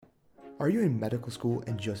Are you in medical school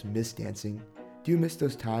and just miss dancing? Do you miss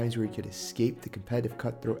those times where you could escape the competitive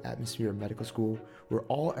cutthroat atmosphere of medical school, where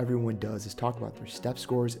all everyone does is talk about their step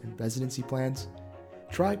scores and residency plans?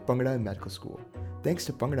 Try Bhangra Medical School. Thanks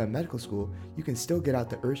to Bhangra Medical School, you can still get out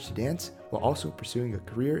the urge to dance while also pursuing a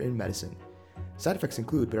career in medicine. Side effects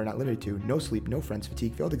include, but are not limited to, no sleep, no friends,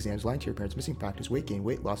 fatigue, failed exams, lying to your parents, missing practice, weight gain,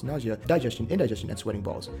 weight loss, nausea, digestion, indigestion, and sweating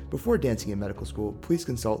balls. Before dancing in medical school, please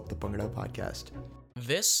consult the Bhangra podcast.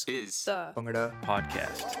 This is the Bhangra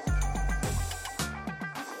podcast.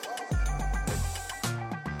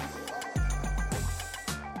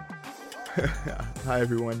 Hi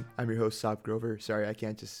everyone, I'm your host Saab Grover. Sorry, I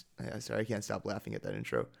can't stop laughing at that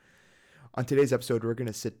intro. On today's episode, we're going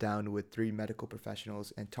to sit down with three medical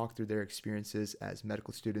professionals and talk through their experiences as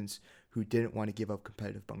medical students who didn't want to give up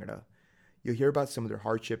competitive Bhangra. You'll hear about some of their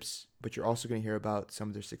hardships, but you're also going to hear about some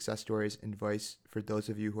of their success stories and advice for those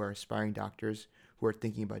of you who are aspiring doctors who are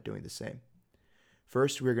thinking about doing the same.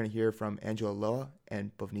 First, we're going to hear from Angela Loa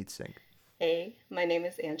and Bhavneet Singh. Hey, my name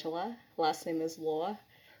is Angela. Last name is Loa.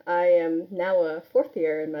 I am now a fourth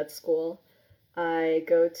year in med school. I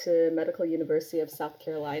go to Medical University of South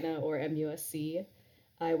Carolina, or MUSC.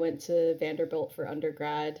 I went to Vanderbilt for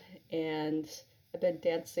undergrad, and I've been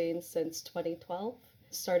dancing since 2012.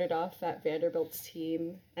 Started off at Vanderbilt's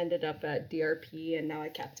team, ended up at DRP, and now I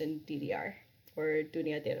captain DDR, or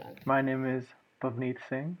Dunia Derang. My name is Bhavneet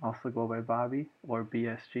Singh, also go by Bobby, or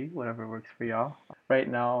BSG, whatever works for y'all. Right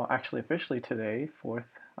now, actually officially today,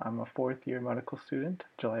 I'm a fourth year medical student,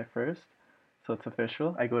 July 1st. So it's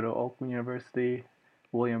official. I go to Oakland University,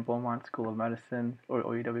 William Beaumont School of Medicine, or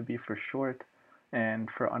OUWB for short. And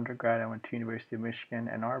for undergrad, I went to University of Michigan,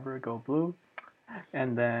 Ann Arbor, go Blue.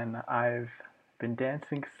 And then I've been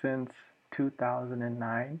dancing since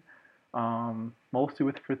 2009, mostly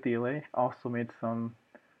with Fratelli. Also made some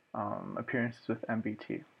appearances with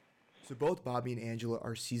MBT. So both Bobby and Angela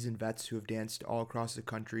are seasoned vets who have danced all across the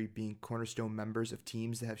country, being cornerstone members of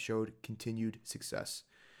teams that have showed continued success.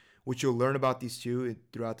 What you'll learn about these two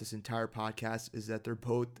throughout this entire podcast is that they're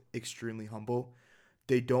both extremely humble.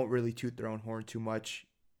 They don't really toot their own horn too much,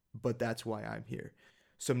 but that's why I'm here.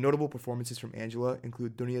 Some notable performances from Angela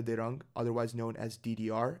include Dunia Derang, otherwise known as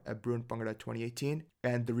DDR, at Bruin Bhangra 2018,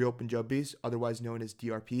 and the Real Punjabis, otherwise known as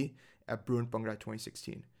DRP, at Bruin Bhangra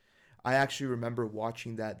 2016. I actually remember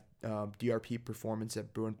watching that DRP performance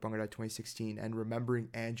at Bruin Bhangra 2016 and remembering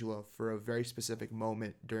Angela for a very specific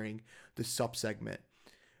moment during the sub-segment,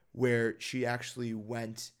 where she actually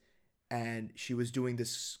went and she was doing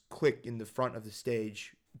this click in the front of the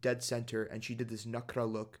stage, dead center, and she did this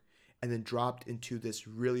nakra look and then dropped into this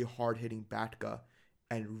really hard-hitting batka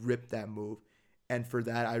and ripped that move. And for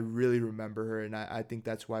that, I really remember her, and I think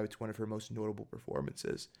that's why it's one of her most notable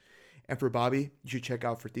performances. And for Bobby, you should check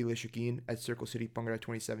out Fertile Shakeen at Circle City Bhangra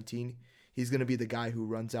 2017. He's going to be the guy who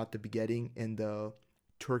runs out the begetting in the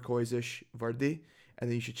turquoise-ish Vardi. And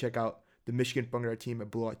then you should check out the Michigan Bhangra team at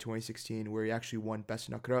Blowout 2016, where he actually won Best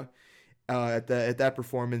Nakra. At that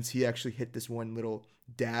performance, he actually hit this one little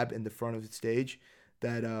dab in the front of the stage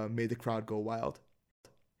that made the crowd go wild.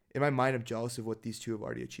 In my mind, I'm jealous of what these two have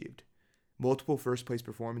already achieved. Multiple first-place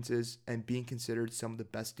performances and being considered some of the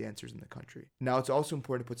best dancers in the country. Now, it's also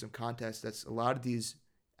important to put some context that a lot of these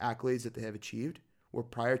accolades that they have achieved were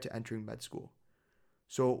prior to entering med school.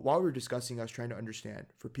 So while we were discussing, I was trying to understand,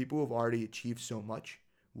 for people who have already achieved so much,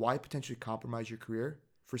 why potentially compromise your career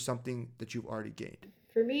for something that you've already gained?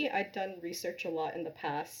 For me, I'd done research a lot in the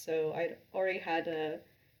past, so I'd already had an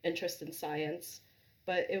interest in science,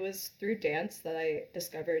 but it was through dance that I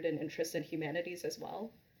discovered an interest in humanities as well.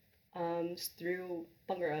 Through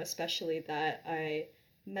Bhangra especially, that I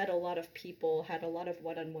met a lot of people, had a lot of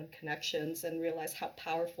one-on-one connections, and realized how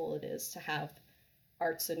powerful it is to have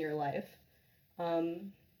arts in your life.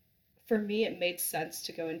 For me, it made sense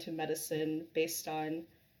to go into medicine based on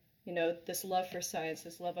this love for science,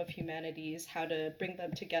 this love of humanities, how to bring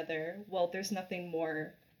them together. Well, there's nothing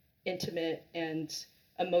more intimate and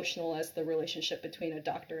emotional as the relationship between a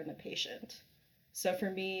doctor and a patient. So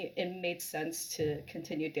for me, it made sense to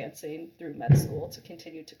continue dancing through med school, to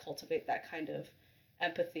continue to cultivate that kind of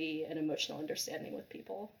empathy and emotional understanding with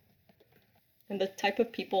people. And the type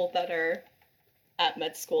of people that are at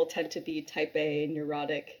med school tend to be type A,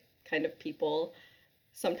 neurotic kind of people.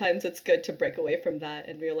 Sometimes it's good to break away from that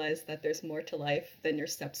and realize that there's more to life than your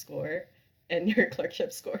step score and your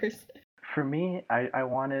clerkship scores. For me, I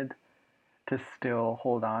wanted to still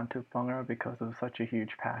hold on to Bhangra because it was such a huge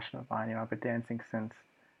passion of mine. I've been dancing since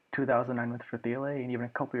 2009 with Fertile, and even a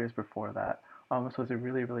couple years before that. This was a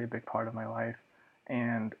really, really big part of my life,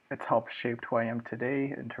 and it's helped shape who I am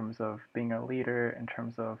today in terms of being a leader, in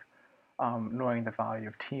terms of knowing the value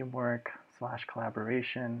of teamwork slash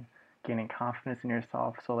collaboration, gaining confidence in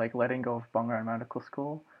yourself. So like letting go of Bhangra Medical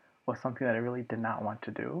School was something that I really did not want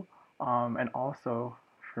to do. And also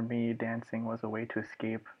for me, dancing was a way to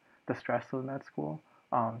escape the stress of med school,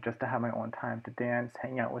 just to have my own time to dance,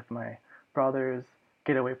 hang out with my brothers,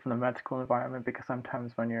 get away from the med school environment because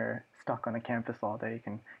sometimes when you're stuck on a campus all day, you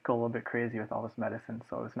can go a little bit crazy with all this medicine.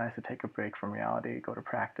 So it was nice to take a break from reality, go to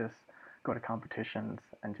practice, go to competitions,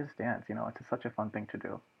 and just dance. You know, it's such a fun thing to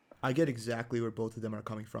do. I get exactly where both of them are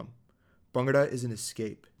coming from. Bhangra is an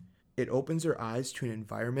escape. It opens their eyes to an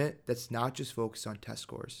environment that's not just focused on test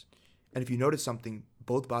scores. And if you notice something,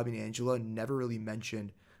 both Bobby and Angela never really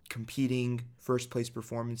mentioned competing, first place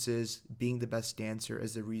performances, being the best dancer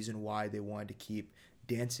as the reason why they wanted to keep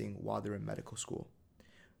dancing while they're in medical school.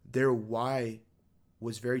 Their why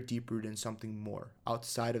was very deep rooted in something more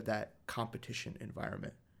outside of that competition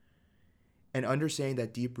environment. And understanding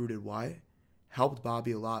that deep rooted why helped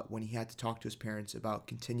Bobby a lot when he had to talk to his parents about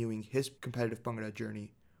continuing his competitive Bhangra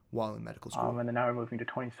journey while in medical school. And then now we're moving to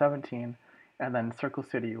 2017, and then Circle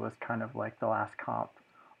City was kind of like the last comp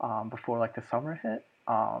before like the summer hit,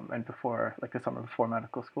 and before like the summer before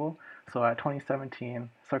medical school. So at 2017,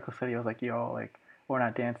 Circle City was like, yo, like we're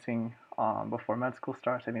not dancing before med school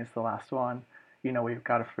starts. I mean, it's the last one. You know, we've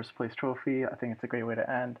got a first place trophy. I think it's a great way to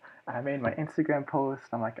end. I made my Instagram post.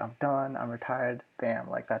 I'm like, I'm done. I'm retired. Bam,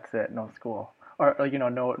 like that's it. No school. Or you know,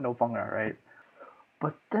 no Bhangra, right?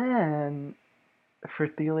 But then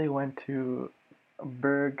Fertile went to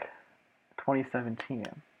Berg 2017,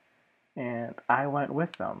 and I went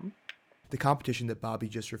with them. The competition that Bobby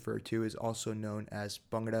just referred to is also known as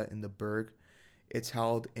Bhangra in the Berg. It's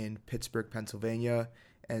held in Pittsburgh, Pennsylvania,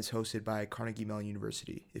 and is hosted by Carnegie Mellon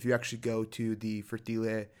University. If you actually go to the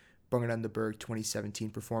Fertile Bhangra in the Berg 2017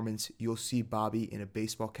 performance, you'll see Bobby in a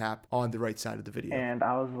baseball cap on the right side of the video. And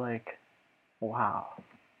I was like, wow,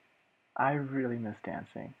 I really miss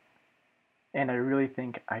dancing. And I really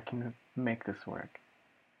think I can make this work.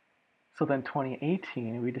 So then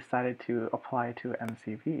 2018, we decided to apply to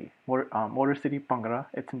MCV, Motor City Bhangra.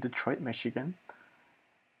 It's in Detroit, Michigan.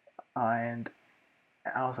 And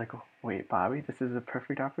I was like, wait, Bobby, this is a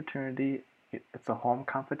perfect opportunity. It's a home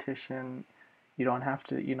competition. You don't have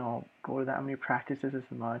to, you know, go to that many practices as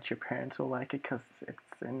much. Your parents will like it because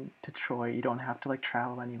it's in Detroit. You don't have to like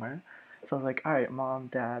travel anywhere. So I was like, all right, Mom,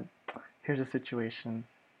 Dad, here's the situation.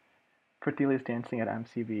 Fertile's dancing at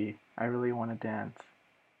MCV. I really want to dance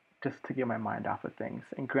just to get my mind off of things.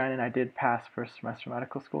 And granted, I did pass first semester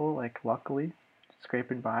medical school, like luckily,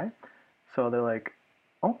 scraping by. So they're like,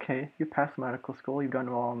 okay, you passed medical school. You've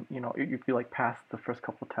done well. You know, you like passed the first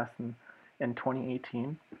couple tests in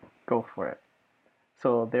 2018. Go for it.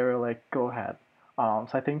 So they were like, go ahead. So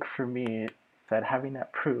I think for me, that having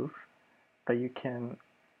that proof that you can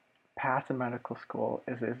pass in medical school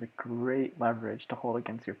is a great leverage to hold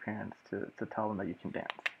against your parents to tell them that you can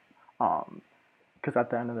dance. Because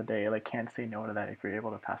at the end of the day, like, can't say no to that if you're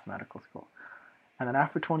able to pass medical school. And then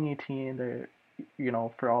after 2018, they, you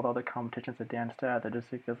know, for all the other competitions I danced at, they're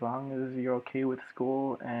just like, as long as you're okay with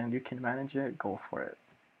school and you can manage it, go for it.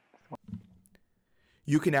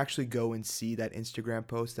 You can actually go and see that Instagram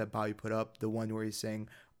post that Bobby put up, the one where he's saying,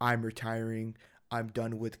 I'm retiring, I'm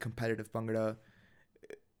done with competitive Bhangra.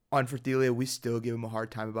 On Fertilia, we still give him a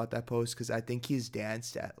hard time about that post because I think he's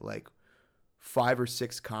danced at like 5 or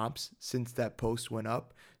 6 comps since that post went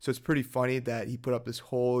up. So it's pretty funny that he put up this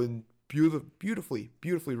whole beautifully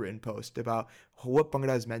written post about what Bhangra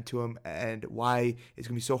has meant to him and why it's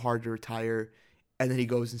going to be so hard to retire. And then he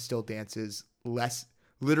goes and still dances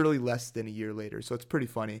literally less than a year later. So it's pretty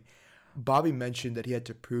funny. Bobby mentioned that he had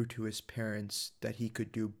to prove to his parents that he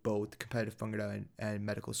could do both competitive Bhangra and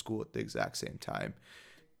medical school at the exact same time.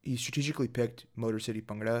 He strategically picked Motor City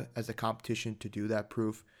Bhangra as a competition to do that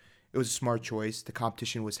proof. It was a smart choice. The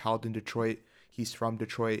competition was held in Detroit. He's from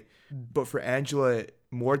Detroit. But for Angela,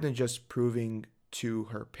 more than just proving to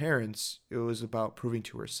her parents, it was about proving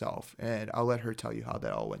to herself. And I'll let her tell you how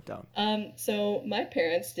that all went down. So my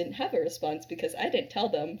parents didn't have a response because I didn't tell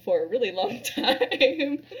them for a really long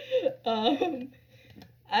time.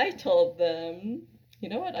 I told them, you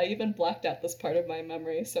know what? I even blacked out this part of my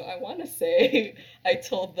memory. So I want to say I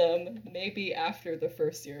told them maybe after the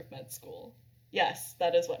first year of med school. Yes,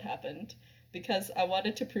 that is what happened. Because I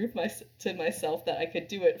wanted to prove to myself that I could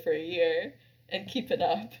do it for a year and keep it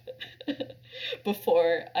up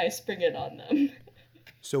before I spring it on them.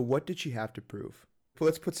 So what did she have to prove? Well,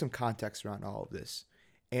 let's put some context around all of this.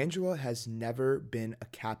 Angela has never been a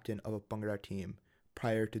captain of a Bhangra team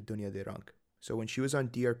prior to Dunya Derang. So when she was on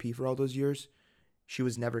DRP for all those years, she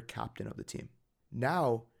was never captain of the team.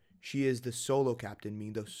 Now, she is the solo captain,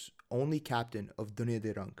 meaning the only captain of Dunia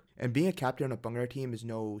Derang. And being a captain on a Bhangra team is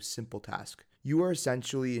no simple task. You are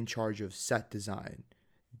essentially in charge of set design,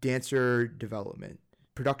 dancer development,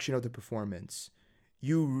 production of the performance.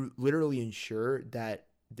 You literally ensure that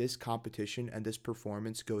this competition and this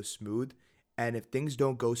performance goes smooth. And if things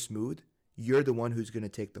don't go smooth, you're the one who's going to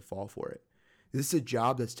take the fall for it. This is a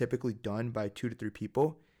job that's typically done by 2 to 3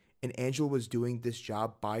 people. And Angela was doing this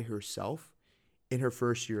job by herself in her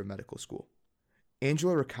first year of medical school.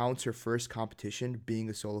 Angela recounts her first competition being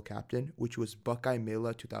a solo captain, which was Buckeye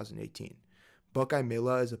Mela 2018. Buckeye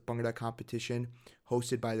Mela is a Bhangra competition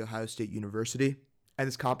hosted by The Ohio State University, and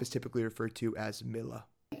this comp is typically referred to as Mela.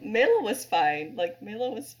 Mela was fine.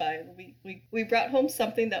 Mela was fine. We brought home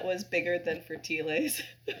something that was bigger than Fertiles.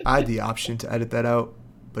 I had the option to edit that out,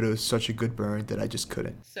 but it was such a good burn that I just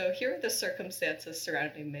couldn't. So here are the circumstances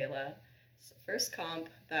surrounding Mela. It's the first comp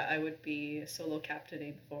that I would be solo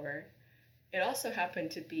captaining for. It also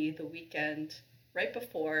happened to be the weekend right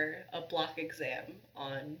before a block exam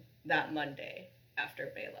on that Monday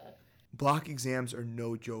after Mela. Block exams are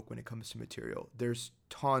no joke when it comes to material. There's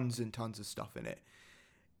tons and tons of stuff in it.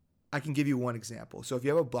 I can give you one example. So if you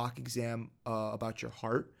have a block exam about your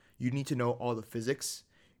heart, you need to know all the physics.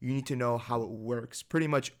 You need to know how it works, pretty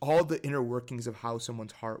much all the inner workings of how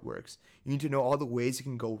someone's heart works. You need to know all the ways it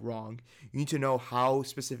can go wrong. You need to know how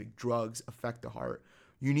specific drugs affect the heart.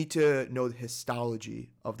 You need to know the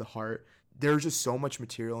histology of the heart. There's just so much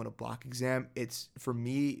material in a block exam. It's, for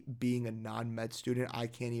me, being a non-med student, I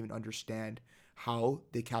can't even understand how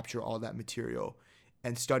they capture all that material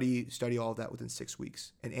and study all of that within 6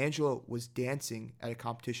 weeks. And Angela was dancing at a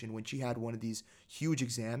competition when she had one of these huge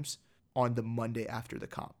exams on the Monday after the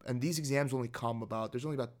comp. And these exams only come about, there's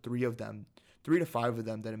only about 3 to 5 of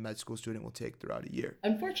them that a med school student will take throughout a year.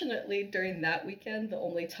 Unfortunately, during that weekend, the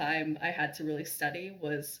only time I had to really study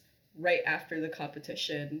was right after the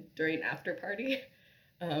competition during after party.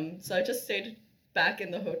 So I just stayed back in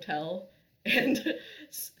the hotel and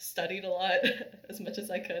studied a lot, as much as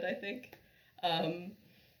I could, I think.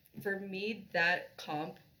 For me, that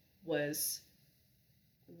comp was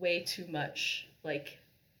way too much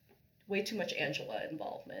Angela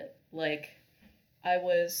involvement. I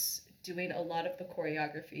was doing a lot of the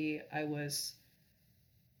choreography. I was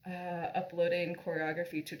uploading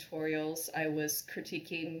choreography tutorials. I was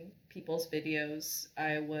critiquing people's videos.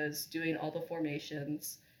 I was doing all the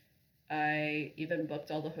formations. I even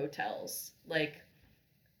booked all the hotels.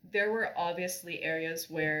 There were obviously areas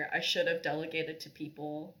where I should have delegated to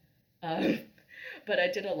people, but I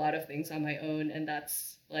did a lot of things on my own, and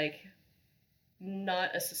that's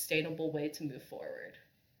not a sustainable way to move forward.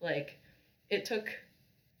 It took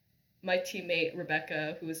my teammate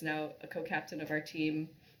Rebecca, who is now a co-captain of our team,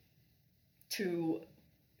 to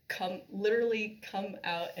literally come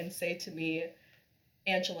out and say to me,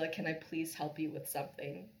 Angela, can I please help you with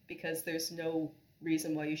something? Because there's no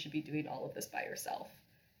reason why you should be doing all of this by yourself.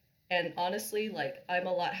 And honestly, I'm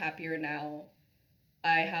a lot happier now.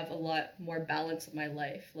 I have a lot more balance in my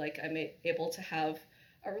life. I'm able to have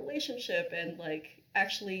a relationship and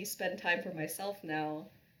actually spend time for myself now,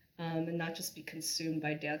 and not just be consumed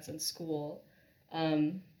by dance and school.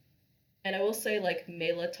 And I will say,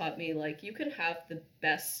 Mela taught me, you can have the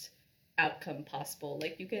best outcome possible.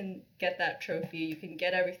 You can get that trophy, you can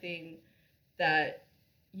get everything that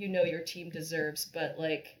your team deserves, but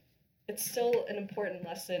it's still an important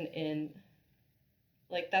lesson in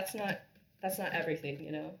that's not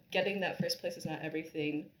everything. Getting that first place is not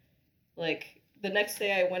everything. The next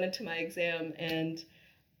day I went into my exam and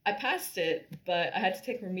I passed it, but I had to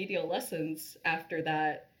take remedial lessons after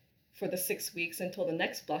that for the 6 weeks until the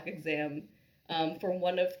next block exam, for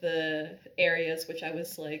one of the areas which I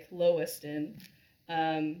was lowest in.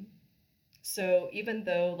 So even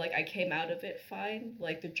though I came out of it fine,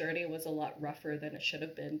 the journey was a lot rougher than it should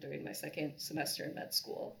have been during my second semester in med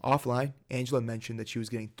school. Offline, Angela mentioned that she was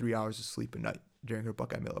getting 3 hours of sleep a night during her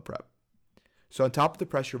Buckeye Mela prep. So on top of the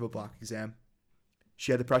pressure of a block exam,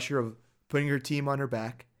 she had the pressure of putting her team on her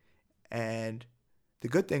back. And the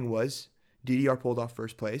good thing was DDR pulled off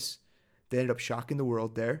first place. They ended up shocking the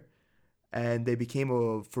world there. And they became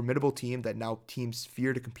a formidable team that now teams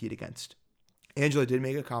fear to compete against. Angela did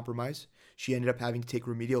make a compromise. She ended up having to take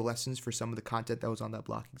remedial lessons for some of the content that was on that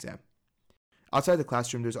block exam. Outside the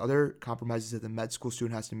classroom, there's other compromises that the med school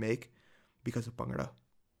student has to make because of Bhangra.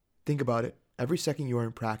 Think about it. Every second you are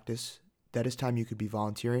in practice, that is time you could be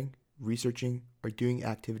volunteering, researching, or doing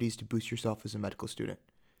activities to boost yourself as a medical student.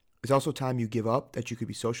 It's also time you give up that you could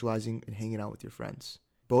be socializing and hanging out with your friends.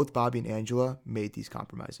 Both Bobby and Angela made these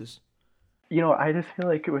compromises. I just feel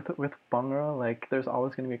with Bhangra, there's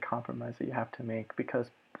always going to be a compromise that you have to make, because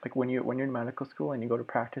Like when you're in medical school and you go to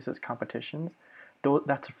practices, competitions,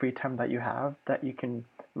 that's a free time that you have that you can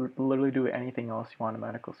literally do anything else you want in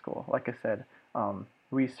medical school. Like I said,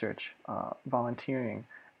 research, volunteering,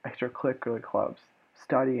 extracurricular clubs,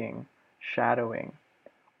 studying, shadowing,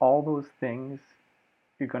 all those things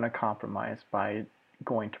you're going to compromise by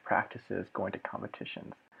going to practices, going to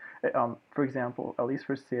competitions. For example, at least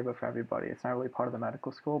for Save It for Everybody, it's not really part of the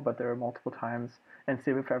medical school, but there are multiple times. And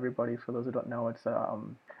Save It for Everybody, for those who don't know, it's a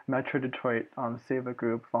Metro Detroit Save It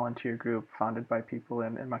group, volunteer group founded by people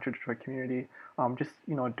in Metro Detroit community. Just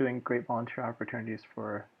doing great volunteer opportunities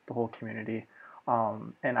for the whole community.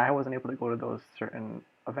 And I wasn't able to go to those certain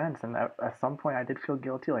events, and at some point I did feel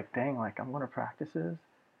guilty, like dang, like I'm going to practices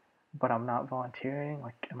but I'm not volunteering.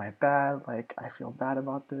 Like, am I bad? Like, I feel bad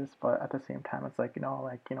about this. But at the same time, it's like,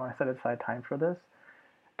 I set aside time for this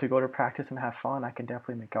to go to practice and have fun. I can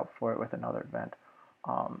definitely make up for it with another event.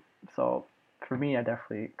 Um, so for me, I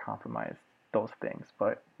definitely compromise those things,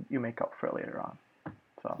 but you make up for it later on.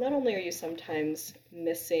 So, Not only are you sometimes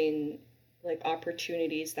missing like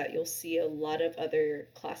opportunities that you'll see a lot of other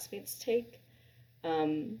classmates take,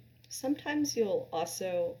 um, sometimes you'll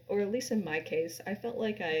also, or at least in my case, I felt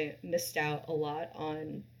like I missed out a lot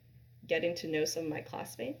on getting to know some of my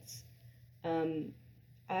classmates. Um,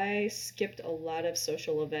 I skipped a lot of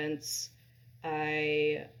social events.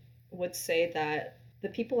 I would say that the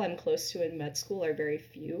people I'm close to in med school are very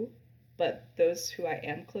few, but those who I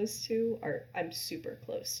am close to are I'm super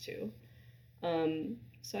close to.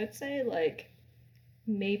 So I'd say like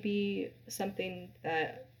maybe something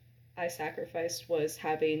that I sacrificed was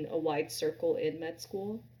having a wide circle in med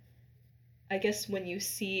school. I guess when you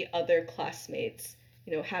see other classmates,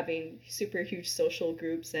 having super huge social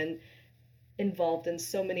groups and involved in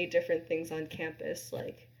so many different things on campus,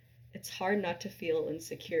 like it's hard not to feel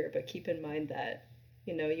insecure, but keep in mind that,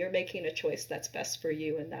 you're making a choice that's best for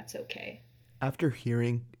you and that's okay. After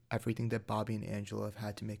hearing everything that Bobby and Angela have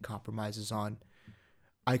had to make compromises on,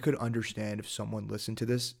 I could understand if someone listened to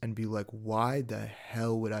this and be like, why the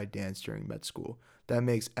hell would I dance during med school? That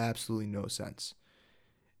makes absolutely no sense.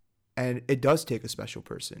 And it does take a special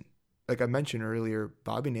person. Like I mentioned earlier,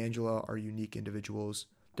 Bobby and Angela are unique individuals.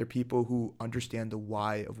 They're people who understand the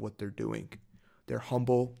why of what they're doing. They're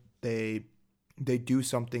humble. They do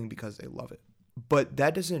something because they love it. But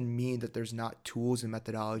that doesn't mean that there's not tools and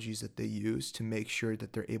methodologies that they use to make sure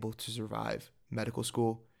that they're able to survive medical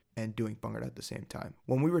school and doing Bhangra at the same time.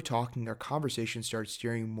 When we were talking, our conversation started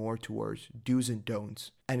steering more towards do's and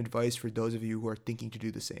don'ts and advice for those of you who are thinking to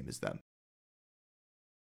do the same as them.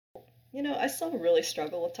 I still really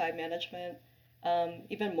struggle with time management,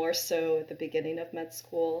 even more so at the beginning of med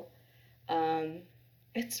school. Um,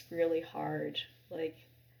 it's really hard. Like,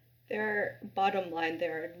 bottom line,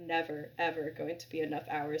 there are never, ever going to be enough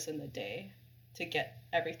hours in the day to get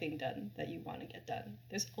everything done that you want to get done.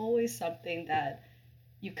 There's always something that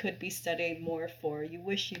you could be studying more for, you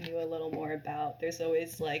wish you knew a little more about. There's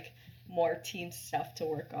always like more team stuff to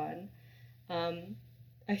work on. Um,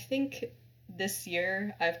 I think this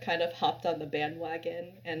year I've kind of hopped on the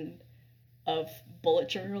bandwagon and of bullet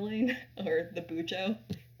journaling or the bujo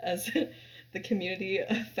as the community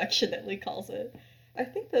affectionately calls it. I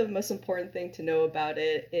think the most important thing to know about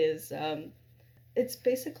it is it's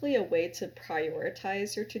basically a way to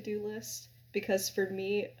prioritize your to-do list because for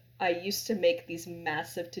me I used to make these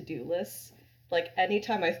massive to-do lists. Like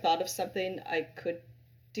anytime I thought of something I could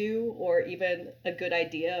do or even a good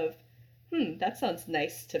idea of, that sounds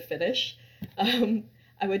nice to finish, um,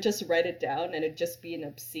 I would just write it down and it'd just be an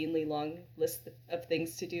obscenely long list of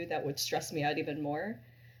things to do that would stress me out even more.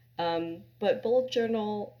 But bullet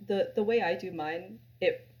journal, the way I do mine,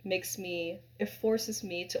 it forces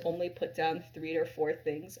me to only put down 3 or 4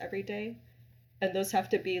 things every day. And those have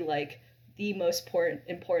to be like the most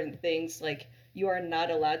important things. Like you are not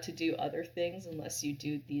allowed to do other things unless you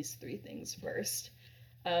do these 3 things first.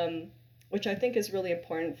 Um, which I think is really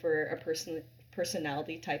important for a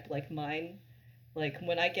personality type like mine. Like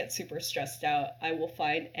when I get super stressed out, I will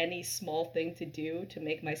find any small thing to do to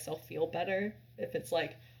make myself feel better. If it's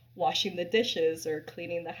like washing the dishes or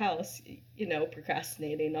cleaning the house,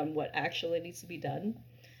 procrastinating on what actually needs to be done.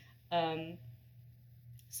 Um,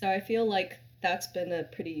 so I feel like that's been a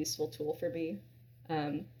pretty useful tool for me.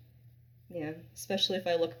 Um, yeah, especially if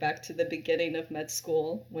I look back to the beginning of med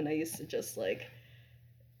school when I used to just like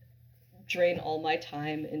drain all my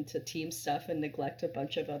time into team stuff and neglect a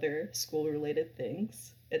bunch of other school related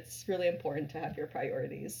things. It's really important to have your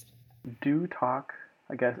priorities. do talk,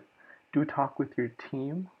 I guess, do talk with your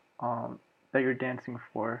team that you're dancing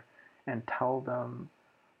for and tell them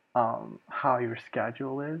how your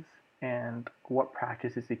schedule is and what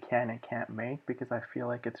practices you can and can't make, because I feel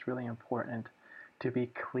like it's really important to be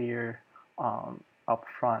clear up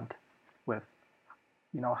front with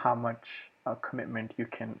how much commitment you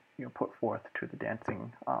can put forth to the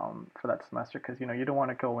dancing for that semester, because you don't want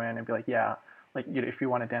to go in and be like, yeah, like if you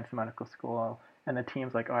want to dance in medical school and the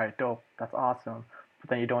team's like, all right, dope, that's awesome, but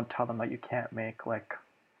then you don't tell them that you can't make like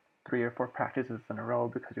 3 or 4 practices in a row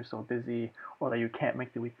because you're so busy, or that you can't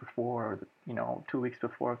make the week before, or 2 weeks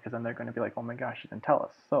before, because then they're going to be like, oh my gosh, you didn't tell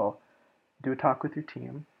us. So do a talk with your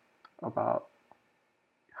team about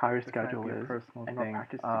how your schedule is and what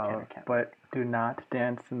practices you can or can't. But do not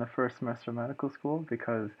dance in the first semester of medical school,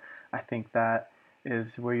 because I think that is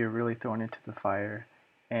where you're really thrown into the fire.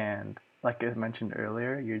 And like I mentioned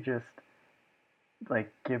earlier, you're just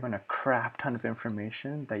like given a crap ton of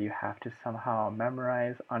information that you have to somehow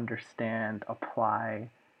memorize, understand, apply,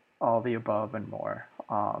 all the above and more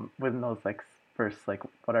within those like first like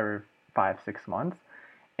whatever 5-6 months,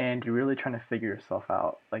 and you're really trying to figure yourself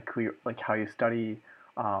out, like like how you study,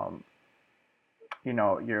 um,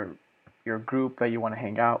 your group that you want to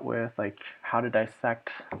hang out with, like how to dissect,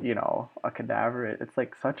 a cadaver. It's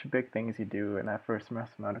like such big things you do in that first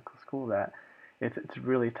semester of medical school that it's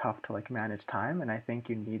really tough to like manage time, and I think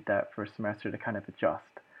you need that first semester to kind of adjust.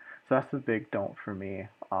 So that's a big don't for me.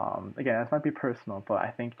 Again, this might be personal, but I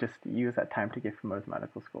think just use that time to get promoted to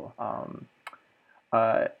medical school.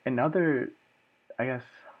 Another, I guess,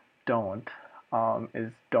 don't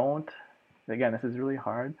is don't. Again, this is really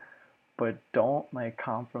hard, but don't like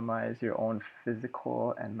compromise your own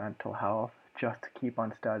physical and mental health just to keep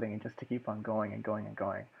on studying and just to keep on going and going and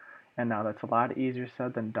going. And now that's a lot easier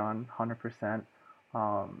said than done, 100%.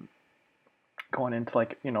 Um, Going into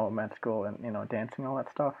like med school and dancing and all that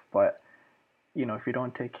stuff, but if you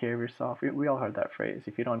don't take care of yourself, we all heard that phrase.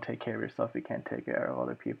 If you don't take care of yourself, you can't take care of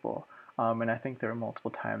other people. And I think there were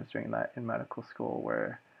multiple times during that in medical school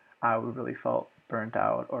where I really felt burnt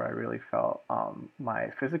out, or I really felt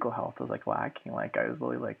my physical health was like lacking. Like I was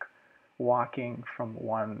really like walking from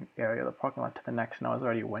one area of the parking lot to the next, and I was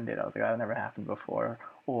already winded. I was like, that never happened before.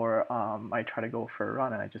 Or I tried to go for a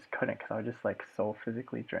run and I just couldn't, because I was just like so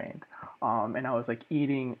physically drained. And I was like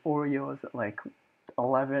eating Oreos at like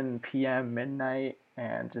 11 p.m. midnight,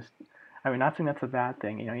 and just, I mean, not saying that's a bad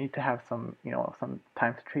thing. You need to have some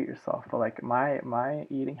time to treat yourself. But like my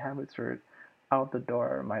eating habits were out the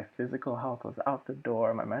door. My physical health was out the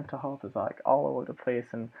door. My mental health is like all over the place.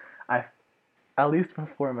 And I, at least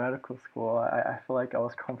before medical school, I feel like I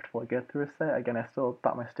was comfortable to get through a set. Again, I still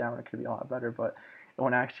thought my stamina could be a lot better, but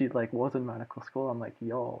when I actually like was in medical school, I'm like,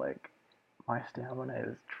 yo, like my stamina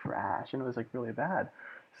is trash, and it was like really bad.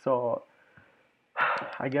 So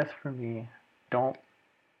I guess for me, don't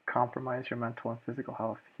compromise your mental and physical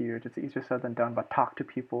health here. It's easier said than done, but talk to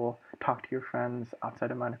people, talk to your friends outside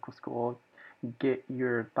of medical school, get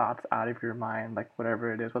your thoughts out of your mind, like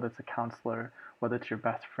whatever it is, whether it's a counselor, whether it's your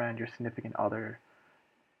best friend, your significant other,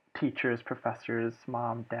 teachers, professors,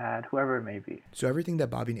 mom, dad, whoever it may be. So everything that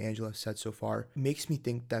Bobby and Angela have said so far makes me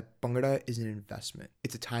think that Bhangra is an investment.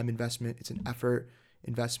 It's a time investment, it's an effort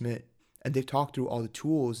investment, and they've talked through all the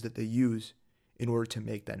tools that they use in order to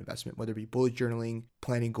make that investment, whether it be bullet journaling,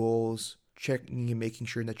 planning goals, checking and making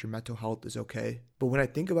sure that your mental health is okay. But when I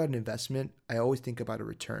think about an investment, I always think about a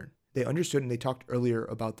return. They understood and they talked earlier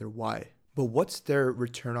about their why. But what's their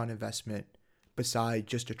return on investment besides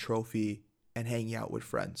just a trophy and hanging out with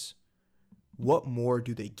friends? What more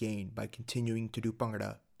do they gain by continuing to do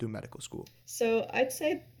Bhangra through medical school? So I'd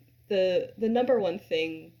say the number one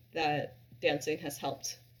thing that dancing has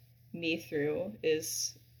helped me through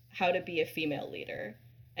is how to be a female leader.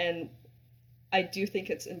 And I do think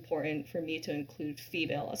it's important for me to include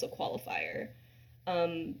female as a qualifier.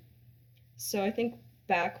 So I think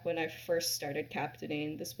back when I first started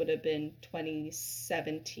captaining, this would have been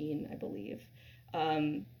 2017, I believe.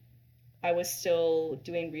 I was still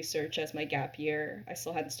doing research as my gap year. I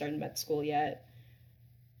still hadn't started med school yet.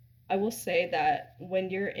 I will say that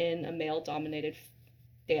when you're in a male-dominated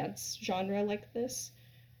dance genre like this,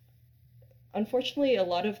 unfortunately, a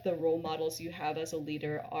lot of the role models you have as a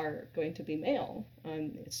leader are going to be male.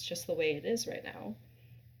 It's just the way it is right now.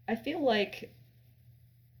 I feel like,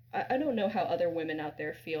 I don't know how other women out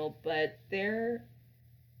there feel, but there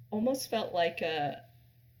almost felt like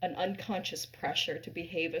an unconscious pressure to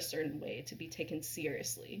behave a certain way, to be taken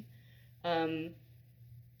seriously.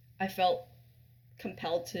 I felt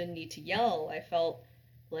compelled to need to yell. I felt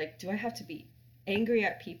like, do I have to be angry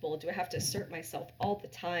at people? Do I have to assert myself all the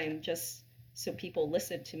time just so people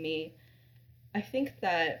listen to me? I think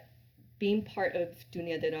that being part of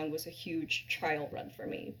Dunia Derang was a huge trial run for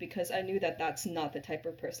me, because I knew that that's not the type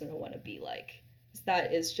of person I want to be like.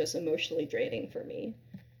 That is just emotionally draining for me.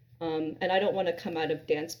 And I don't want to come out of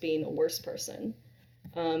dance being a worse person.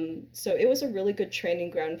 So it was a really good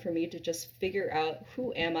training ground for me to just figure out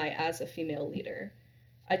who am I as a female leader.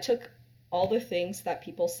 I took all the things that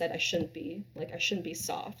people said I shouldn't be, like I shouldn't be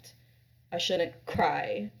soft, I shouldn't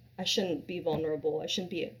cry, I shouldn't be vulnerable, I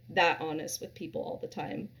shouldn't be that honest with people all the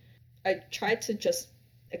time. I tried to just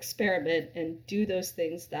experiment and do those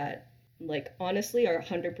things that, like, honestly are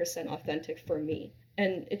 100% authentic for me.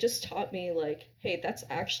 And it just taught me, like, hey, that's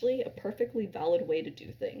actually a perfectly valid way to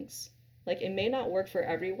do things. Like, it may not work for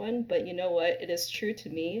everyone, but you know what? It is true to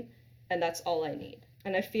me, and that's all I need.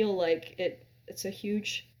 And I feel like it's a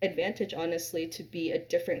huge advantage, honestly, to be a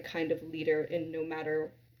different kind of leader in no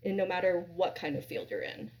matter what kind of field you're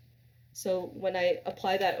in. So when I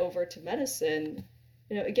apply that over to medicine,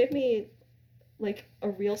 it gave me like a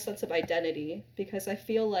real sense of identity, because I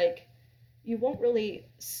feel like you won't really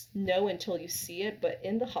know until you see it, but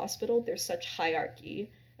in the hospital, there's such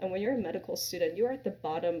hierarchy. And when you're a medical student, you're at the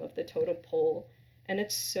bottom of the totem pole, and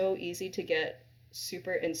it's so easy to get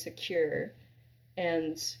super insecure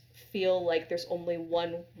and feel like there's only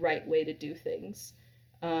one right way to do things.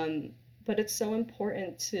 But it's so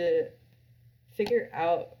important to figure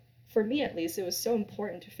out, for me at least, it was so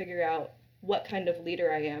important to figure out what kind of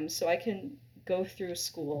leader I am so I can go through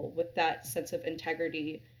school with that sense of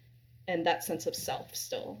integrity and that sense of self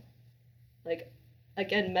still. Like,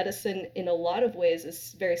 again, medicine in a lot of ways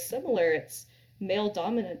is very similar. It's male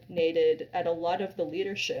dominated at a lot of the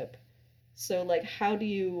leadership. So, like, how do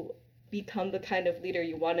you become the kind of leader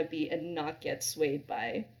you want to be and not get swayed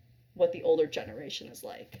by what the older generation is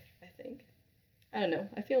like, I think. I don't know.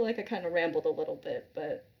 I feel like I kind of rambled a little bit,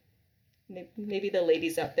 but maybe the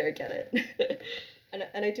ladies out there get it.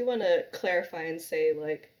 And I do want to clarify and say,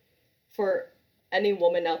 like, for any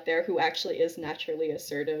woman out there who actually is naturally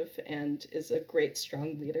assertive and is a great,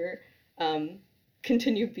 strong leader, um,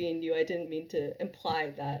 continue being you. I didn't mean to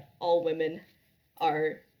imply that all women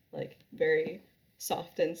are, like, very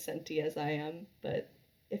soft and scenty as I am, but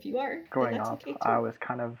if you are, then Growing that's up, okay I too. was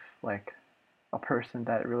kind of like a person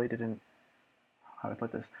that really didn't, how do I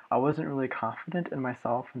put this? I wasn't really confident in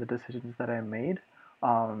myself and the decisions that I made,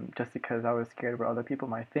 just because I was scared of what other people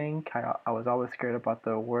might think. I was always scared about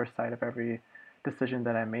the worst side of every decision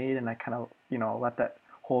that I made, and I kind of, let that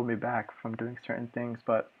hold me back from doing certain things.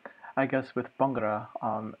 But I guess with Bhangra,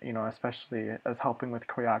 especially as helping with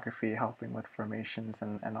choreography, helping with formations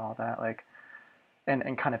and all that, like,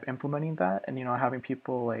 and kind of implementing that, and, having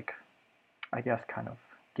people, like, I guess, kind of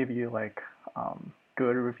give you, like,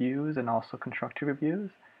 good reviews and also constructive reviews.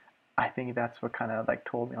 I think that's what kind of like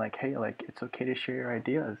told me, like, hey, like, it's okay to share your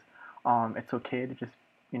ideas. It's okay to just,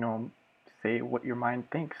 you know say what your mind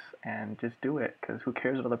thinks and just do it, because who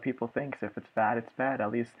cares what other people thinks? If it's bad, it's bad.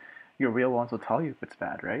 At least your real ones will tell you if it's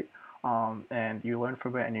bad, right? And you learn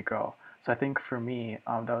from it and you grow. So I think for me,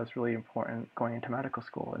 that was really important going into medical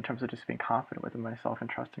school in terms of just being confident within myself and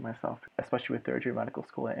trusting myself, especially with third year medical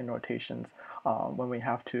school and in rotations, when we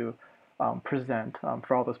have to present,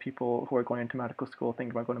 for all those people who are going into medical school, thinking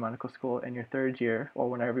about going to medical school in your third year or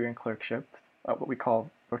whenever you're in clerkship, what we call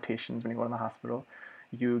rotations when you go in the hospital.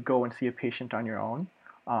 You go and see a patient on your own.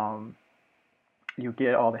 Um, you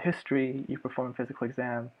get all the history, you perform a physical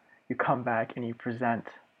exam, you come back and you present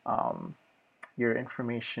um, your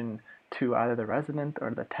information to either the resident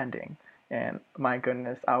or the attending. And my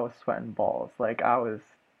goodness, I was sweating balls. Like, I was,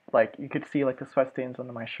 like, you could see like the sweat stains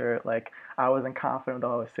under my shirt. Like, I wasn't confident with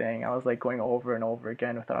what I was saying. I was like going over and over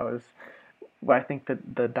again with what I think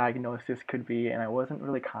that the diagnosis could be, and I wasn't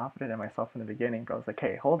really confident in myself in the beginning. But I was like,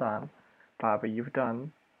 hey, hold on, Bobby, you've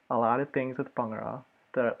done a lot of things with Bhangra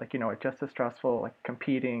that are, like, are just as stressful, like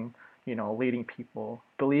competing, leading people.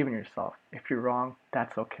 Believe in yourself. If you're wrong,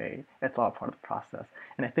 that's okay. It's all part of the process.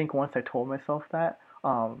 And I think once I told myself that,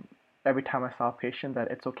 every time I saw a patient, that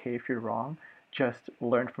it's okay if you're wrong, just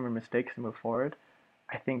learn from your mistakes and move forward.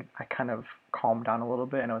 I think I kind of calmed down a little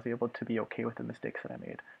bit and I was able to be okay with the mistakes that I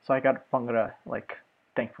made. So I got Bhangra, like,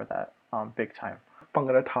 thank for that, big time.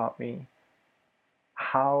 Bhangra taught me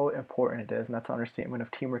how important it is, and that's an understatement, of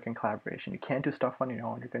teamwork and collaboration. You can't do stuff on your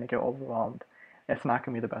own. You're going to get overwhelmed. It's not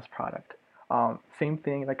going to be the best product. Same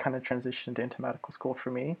thing that kind of transitioned into medical school for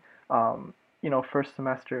me. First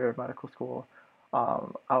semester of medical school,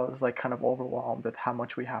 I was like kind of overwhelmed with how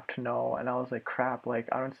much we have to know, and I was like, crap, like,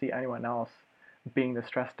 I don't see anyone else being this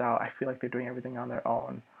stressed out. I feel like they're doing everything on their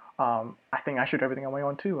own. I think I should do everything on my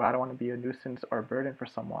own too. I don't want to be a nuisance or a burden for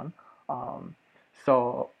someone. Um,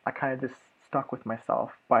 so I kind of just stuck with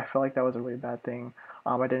myself, but I feel like that was a really bad thing.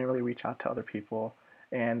 I didn't really reach out to other people,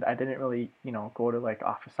 And I didn't really, go to like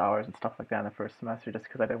office hours and stuff like that in the first semester just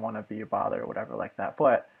because I didn't want to be a bother or whatever like that.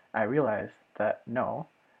 But I realized that no,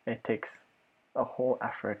 it takes a whole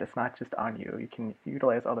effort. It's not just on you. You can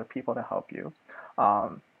utilize other people to help you.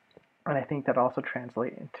 Um, and I think that also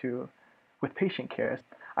translates into with patient care.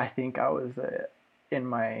 I think I was in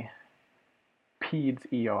my peds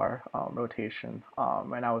ER rotation,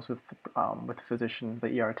 and I was with the physician,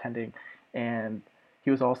 the ER attending, and he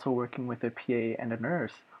was also working with a PA and a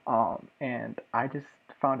nurse. And I just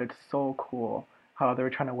found it so cool how they were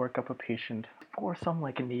trying to work up a patient for some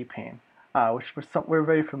like a knee pain, which we're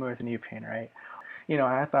very familiar with knee pain, right?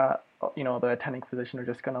 I thought, the attending physician are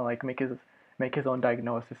just gonna like make his own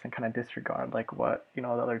diagnosis and kind of disregard like what the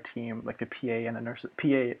other team, like the PA and the nurse,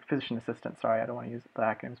 PA physician assistant. Sorry, I don't want to use the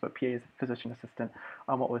acronyms, but PA is physician assistant.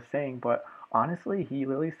 What was saying, but honestly, he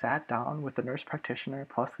literally sat down with the nurse practitioner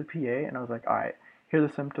plus the PA, and I was like, all right, here are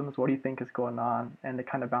the symptoms. What do you think is going on? And they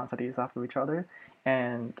kind of bounce ideas off of each other.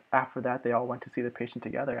 And after that, they all went to see the patient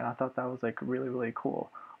together, and I thought that was like really really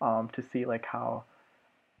cool to see like how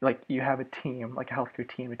like you have a team, like a healthcare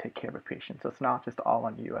team to take care of a patient. So it's not just all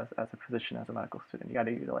on you as a physician, as a medical student. You got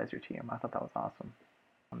to utilize your team. I thought that was awesome.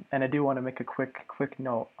 And I do want to make a quick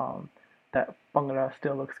note that Bhangra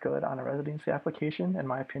still looks good on a residency application, in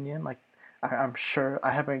my opinion. Like I'm sure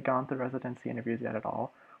I haven't gone through residency interviews yet at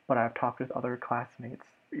all, but I've talked with other classmates,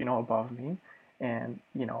 above me, and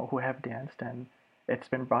who have danced, and it's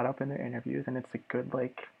been brought up in their interviews, and it's a good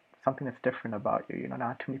like something that's different about you.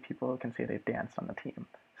 Not too many people can say they've danced on the team.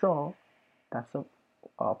 So that's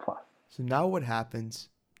a plus. So now what happens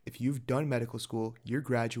if you've done medical school, you're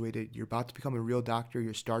graduated, you're about to become a real doctor,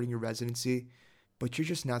 you're starting your residency, but you're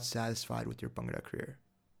just not satisfied with your Bhangra career?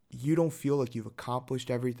 You don't feel like you've accomplished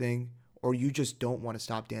everything, or you just don't want to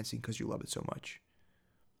stop dancing because you love it so much.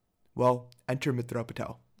 Well, enter Mitra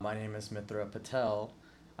Patel. My name is Mitra Patel.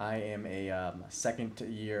 I am a second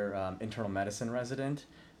year internal medicine resident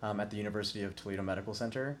at the University of Toledo Medical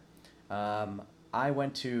Center. I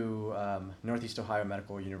went to Northeast Ohio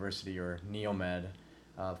Medical University, or NeoMed,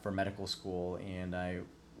 for medical school, and I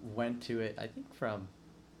went to it, I think, from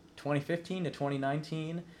 2015 to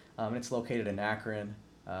 2019, and it's located in Akron,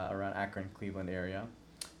 around Akron, Cleveland area.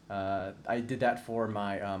 I did that for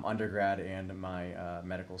my undergrad and my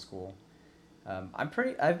medical school.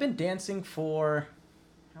 I've been dancing for,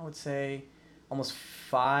 I would say, almost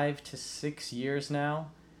 5 to 6 years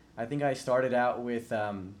now. I think I started out with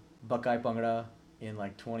Buckeye Bhangra in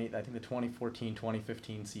like the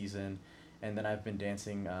 2014-2015 season, and then I've been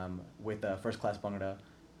dancing with First Class Bhangra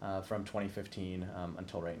from 2015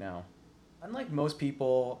 until right now. Unlike most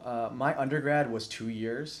people, my undergrad was 2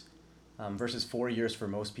 years versus 4 years for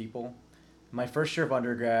most people. My first year of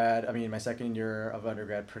undergrad, my second year of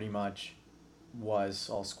undergrad pretty much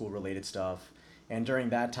was all school-related stuff. And during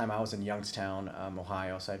that time, I was in Youngstown,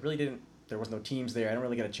 Ohio, so there was no teams there. I didn't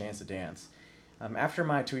really get a chance to dance. After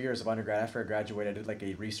my 2 years of undergrad, after I graduated, I did like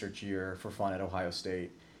a research year for fun at Ohio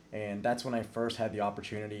State. And that's when I first had the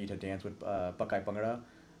opportunity to dance with Buckeye Bhangra.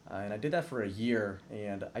 And I did that for a year,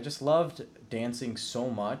 and I just loved dancing so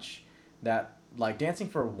much that like dancing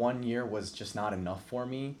for 1 year was just not enough for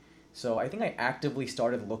me. So I think I actively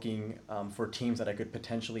started looking for teams that I could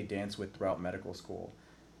potentially dance with throughout medical school.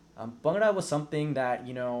 Bhangra was something that,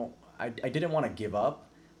 I didn't want to give up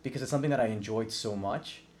because it's something that I enjoyed so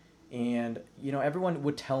much. And, everyone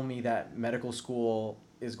would tell me that medical school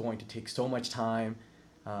is going to take so much time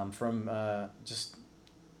from just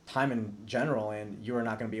time in general, and you are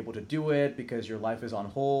not going to be able to do it because your life is on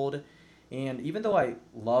hold. And even though I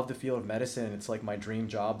love the field of medicine, it's like my dream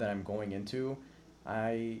job that I'm going into,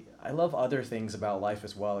 I love other things about life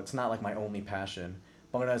as well. It's not like my only passion.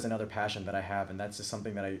 Bhangra is another passion that I have, and that's just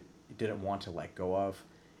something that I didn't want to let go of,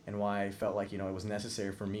 and why I felt like, it was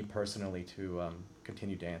necessary for me personally to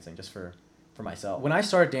continue dancing just for myself. When I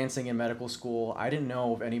started dancing in medical school, I didn't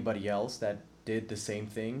know of anybody else that did the same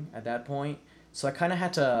thing at that point. So I kind of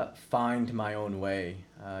had to find my own way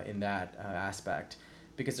in that aspect,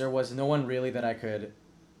 because there was no one really that I could,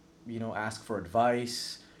 ask for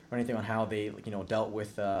advice or anything on how they, dealt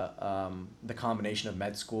with the combination of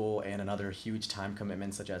med school and another huge time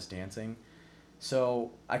commitment such as dancing.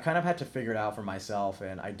 So I kind of had to figure it out for myself,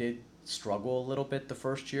 and I did struggle a little bit the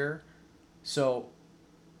first year. So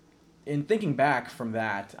in thinking back from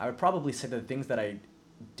that, I would probably say that the things that I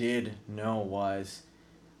did know was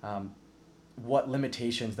what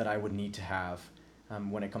limitations that I would need to have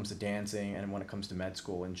when it comes to dancing and when it comes to med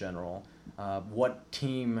school in general. What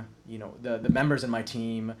team, the members in my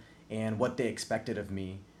team, and what they expected of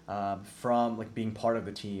me from like being part of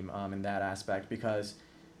the team in that aspect. Because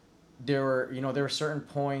there were certain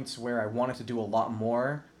points where I wanted to do a lot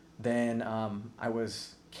more than I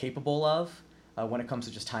was capable of when it comes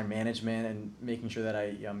to just time management and making sure that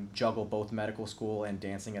I juggle both medical school and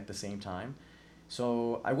dancing at the same time.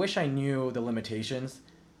 So I wish I knew the limitations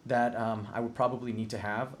that I would probably need to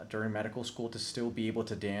have during medical school to still be able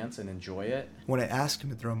to dance and enjoy it. When I asked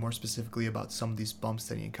Mitra more specifically about some of these bumps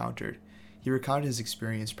that he encountered, he recounted his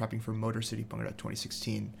experience prepping for Motor City Bhangra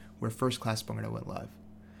 2016, where First Class Bhangra went live.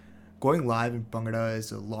 Going live in Bhangra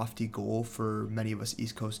is a lofty goal for many of us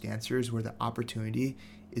East Coast dancers where the opportunity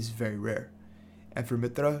is very rare. And for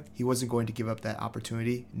Mitra, he wasn't going to give up that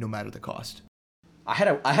opportunity no matter the cost. I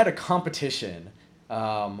had a competition,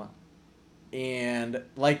 and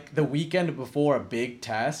like the weekend before a big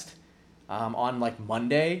test, on like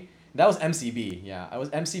Monday. That was MCB. Yeah, I was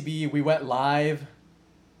MCB. We went live.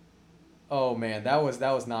 Oh man, that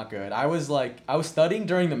was not good. I was studying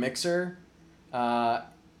during the mixer,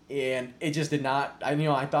 and it just did not.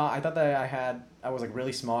 I thought that I was like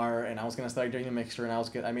really smart, and I was gonna study during the mixer, and I was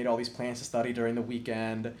good. I made all these plans to study during the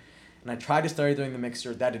weekend, and I tried to study during the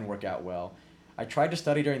mixer. That didn't work out well. I tried to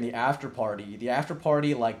study during the after party. The after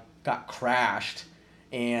party like got crashed,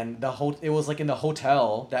 and it was like in the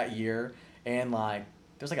hotel that year, and like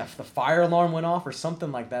there's like the fire alarm went off or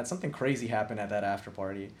something like that. Something crazy happened at that after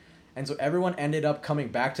party, and so everyone ended up coming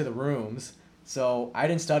back to the rooms. So I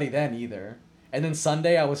didn't study then either. And then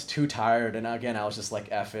Sunday I was too tired, and again I was just like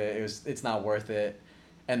F it. It's not worth it.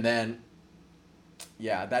 And then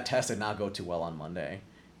yeah, that test did not go too well on Monday.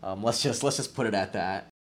 Let's just put it at that.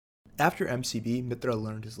 After MCB, Mitra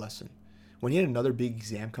learned his lesson. When he had another big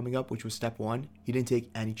exam coming up, which was Step 1, he didn't take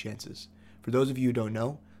any chances. For those of you who don't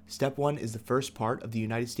know, Step 1 is the first part of the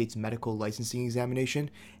United States Medical Licensing Examination,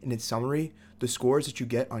 and in summary, the scores that you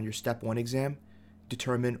get on your Step 1 exam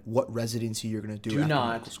determine what residency you're going to do after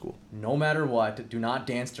medical school. No matter what, do not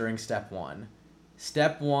dance during Step 1.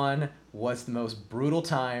 Step 1 was the most brutal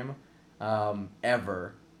time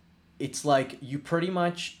ever. It's like you pretty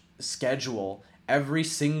much schedule every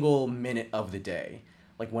single minute of the day.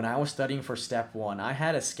 Like when I was studying for Step 1, I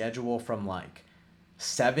had a schedule from like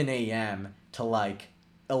 7 a.m. to like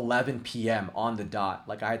 11 p.m. on the dot.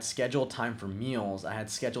 Like I had scheduled time for meals. I had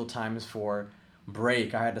scheduled times for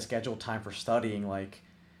break. I had to schedule time for studying. Like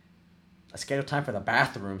I scheduled time for the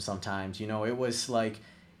bathroom sometimes. It was like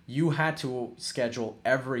you had to schedule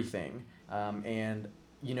everything. And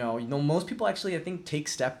most people actually I think take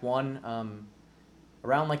Step 1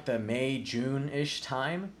 around like the May, June-ish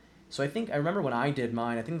time. So I remember when I did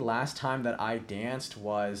mine, I think the last time that I danced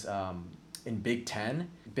was in Big Ten.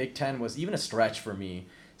 Big Ten was even a stretch for me.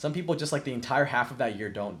 Some people just like the entire half of that year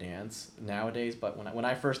don't dance nowadays, but when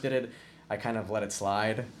I first did it, I kind of let it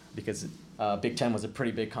slide because Big Ten was a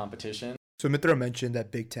pretty big competition. So Mitra mentioned that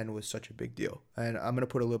Big Ten was such a big deal, and I'm going to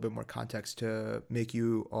put a little bit more context to make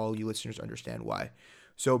all you listeners understand why.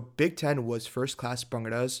 So Big Ten was First Class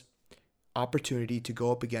Bhangra's opportunity to go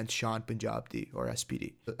up against Shan Punjabdi or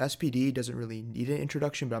SPD. The SPD doesn't really need an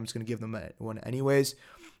introduction, but I'm just going to give them one anyways.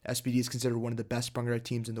 SPD is considered one of the best Bhangra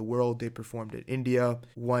teams in the world. They performed in India,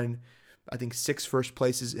 won, I think, 6 first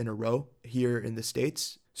places in a row here in the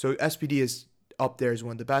States. So SPD is up there as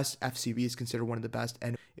one of the best. FCB is considered one of the best,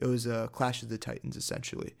 and it was a clash of the titans,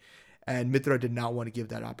 essentially. And Mitra did not want to give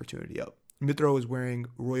that opportunity up. Mitra was wearing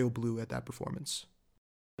royal blue at that performance.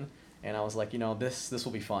 And I was like, this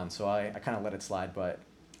will be fun. So I kind of let it slide. But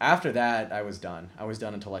after that, I was done. I was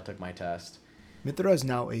done until I took my test. Mitra is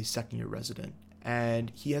now a second-year resident,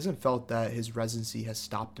 and he hasn't felt that his residency has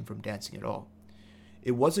stopped him from dancing at all.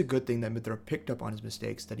 It was a good thing that Mitra picked up on his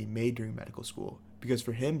mistakes that he made during medical school, because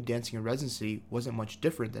for him, dancing in residency wasn't much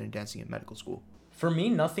different than dancing in medical school. For me,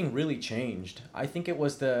 nothing really changed. I think it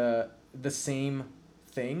was the same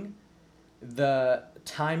thing. The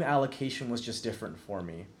time allocation was just different for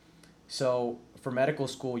me. So for medical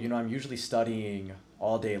school, I'm usually studying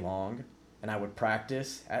all day long, and I would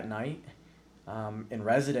practice at night. In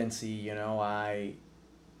residency, I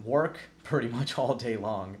work pretty much all day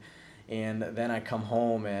long, and then I come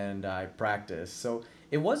home and I practice. So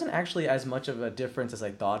it wasn't actually as much of a difference as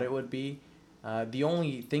I thought it would be. The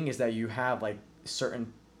only thing is that you have like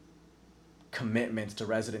certain commitments to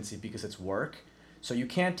residency because it's work. So you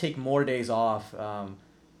can't take more days off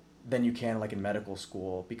than you can like in medical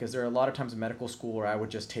school, because there are a lot of times in medical school where I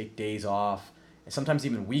would just take days off and sometimes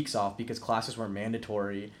even weeks off because classes weren't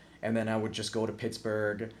mandatory, and then I would just go to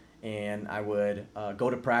Pittsburgh and I would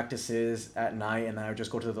go to practices at night, and then I would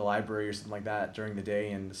just go to the library or something like that during the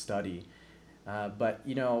day and study. But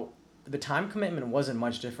the time commitment wasn't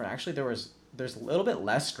much different. Actually, there's a little bit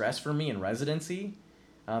less stress for me in residency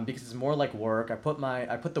because it's more like work. I put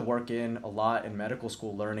the work in a lot in medical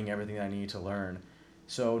school, learning everything that I need to learn.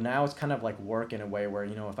 So now it's kind of like work in a way where,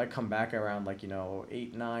 if I come back around like,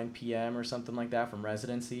 8, 9 p.m. or something like that from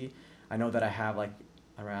residency, I know that I have like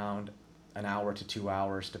around an hour to 2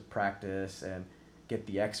 hours to practice and get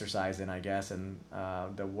the exercise in, I guess, and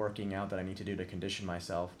the working out that I need to do to condition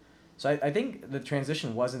myself. So I think the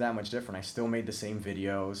transition wasn't that much different. I still made the same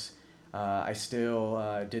videos. I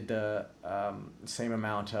still did the same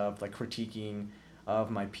amount of like critiquing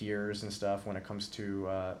of my peers and stuff when it comes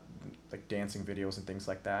to like dancing videos and things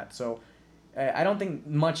like that. So I don't think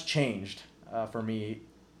much changed for me.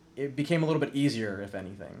 It became a little bit easier, if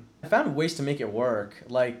anything. I found ways to make it work.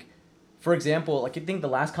 Like, for example, like I think the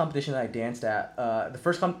last competition that I danced at,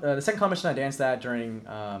 the second competition I danced at during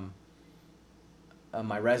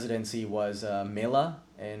my residency was Mela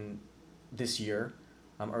in this year,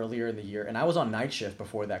 earlier in the year, and I was on night shift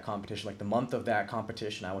before that competition. Like the month of that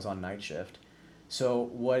competition, I was on night shift. So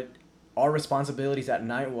what our responsibilities at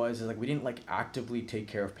night is like we didn't like actively take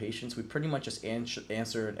care of patients. We pretty much just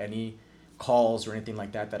answered any calls or anything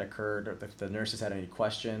like that occurred, or if the nurses had any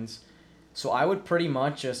questions. So I would pretty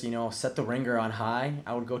much just, set the ringer on high.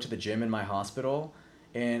 I would go to the gym in my hospital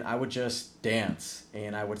and I would just dance,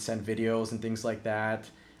 and I would send videos and things like that.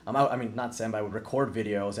 I mean, not send, but I would record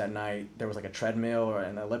videos at night. There was like a treadmill or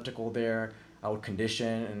an elliptical there. I would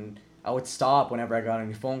condition, and I would stop whenever I got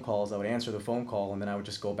any phone calls. I would answer the phone call, and then I would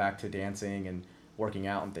just go back to dancing and working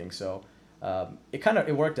out and things. So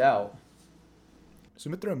it worked out. So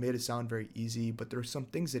Mitra made it sound very easy, but there were some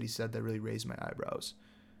things that he said that really raised my eyebrows.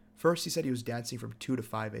 First, he said he was dancing from 2 to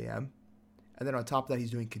 5 a.m. And then on top of that,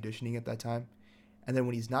 he's doing conditioning at that time. And then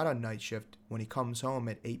when he's not on night shift, when he comes home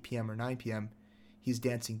at 8 p.m. or 9 p.m., he's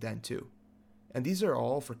dancing then too. And these are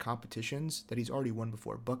all for competitions that he's already won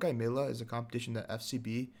before. Buckeye Mela is a competition that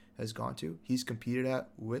FCB has gone to. He's competed at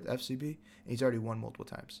with FCB, and he's already won multiple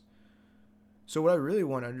times. So what I really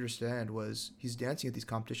want to understand was he's dancing at these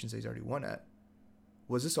competitions that he's already won at.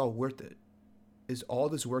 Was this all worth it? Is all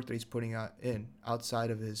this work that he's putting in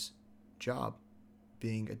outside of his job,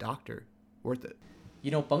 being a doctor, worth it?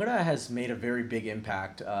 Bhangra has made a very big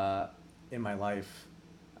impact in my life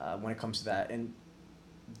when it comes to that. And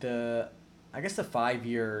I guess the 5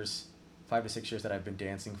 to 6 years that I've been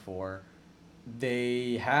dancing for,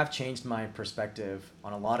 they have changed my perspective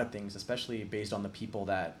on a lot of things, especially based on the people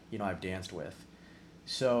that, I've danced with.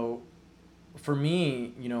 So for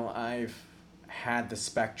me, I've had the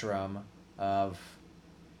spectrum of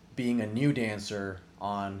being a new dancer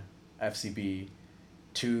on FCB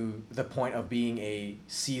to the point of being a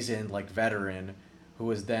seasoned like veteran who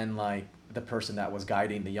was then like the person that was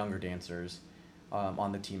guiding the younger dancers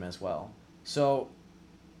on the team as well. So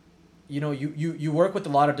you work with a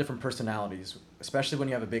lot of different personalities, especially when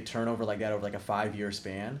you have a big turnover like that over like a 5-year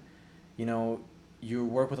span. You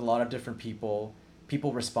work with a lot of different people.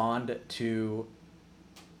 People respond to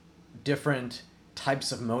different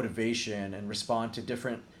types of motivation and respond to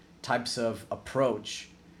different types of approach,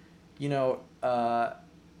 in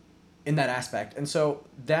that aspect. And so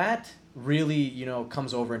that really,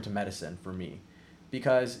 comes over into medicine for me,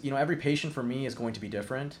 because, every patient for me is going to be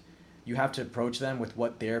different. You have to approach them with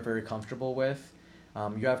what they're very comfortable with.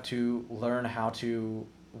 You have to learn how to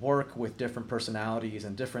work with different personalities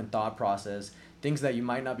and different thought process, things that you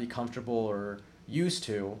might not be comfortable or used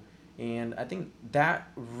to. And I think that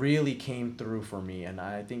really came through for me, and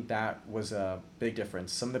I think that was a big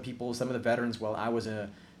difference. Some of the veterans, while I was a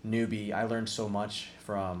newbie, I learned so much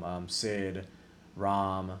from Sid,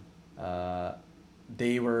 Ram.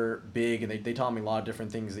 They were big, and they taught me a lot of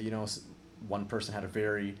different things. That one person had a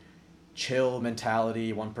very chill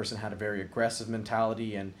mentality, one person had a very aggressive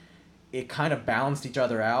mentality, and it kind of balanced each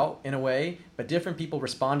other out in a way. But different people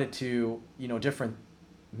responded to different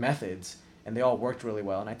methods, and they all worked really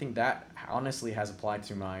well. And I think that honestly has applied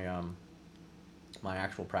to my my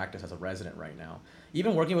actual practice as a resident right now.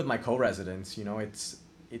 Even working with my co-residents,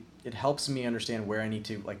 it helps me understand where I need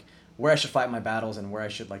to where I should fight my battles and where I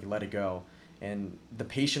should let it go. And the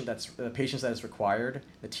patience that is required,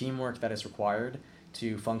 the teamwork that is required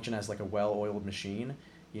to function as a well-oiled machine.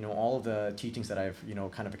 All of the teachings that I've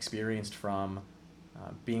kind of experienced from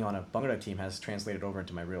being on a Bhangra team has translated over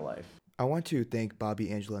into my real life. I want to thank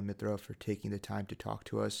Bobby, Angela, and Mitra for taking the time to talk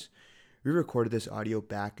to us. We recorded this audio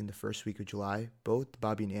back in the first week of July. Both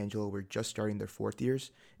Bobby and Angela were just starting their 4th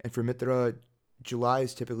years, and for Mitra, July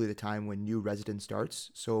is typically the time when new resident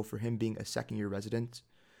starts. So for him being a 2nd-year resident,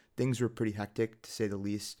 things were pretty hectic, to say the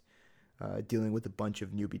least, dealing with a bunch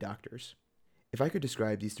of newbie doctors. If I could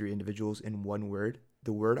describe these 3 individuals in one word,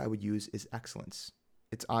 the word I would use is excellence.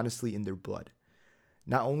 It's honestly in their blood.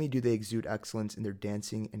 Not only do they exude excellence in their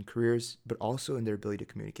dancing and careers, but also in their ability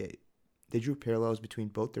to communicate. They drew parallels between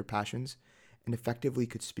both their passions and effectively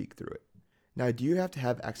could speak through it. Now, do you have to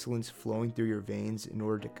have excellence flowing through your veins in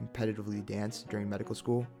order to competitively dance during medical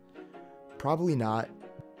school? Probably not,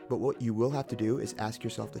 but what you will have to do is ask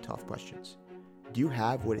yourself the tough questions. Do you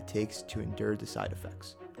have what it takes to endure the side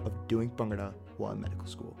effects of doing Bhangra while in medical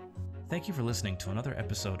school? Thank you for listening to another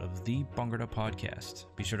episode of the Bhangra Podcast.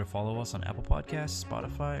 Be sure to follow us on Apple Podcasts,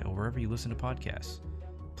 Spotify, or wherever you listen to podcasts.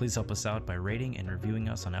 Please help us out by rating and reviewing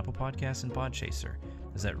us on Apple Podcasts and Podchaser,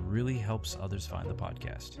 as that really helps others find the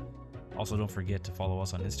podcast. Also, don't forget to follow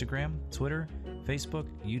us on Instagram, Twitter, Facebook,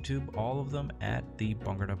 YouTube, all of them at the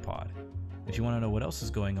Bhangra Pod. If you want to know what else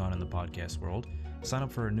is going on in the podcast world, sign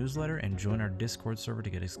up for our newsletter and join our Discord server to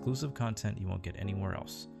get exclusive content you won't get anywhere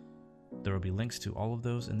else. There will be links to all of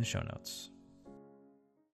those in the show notes.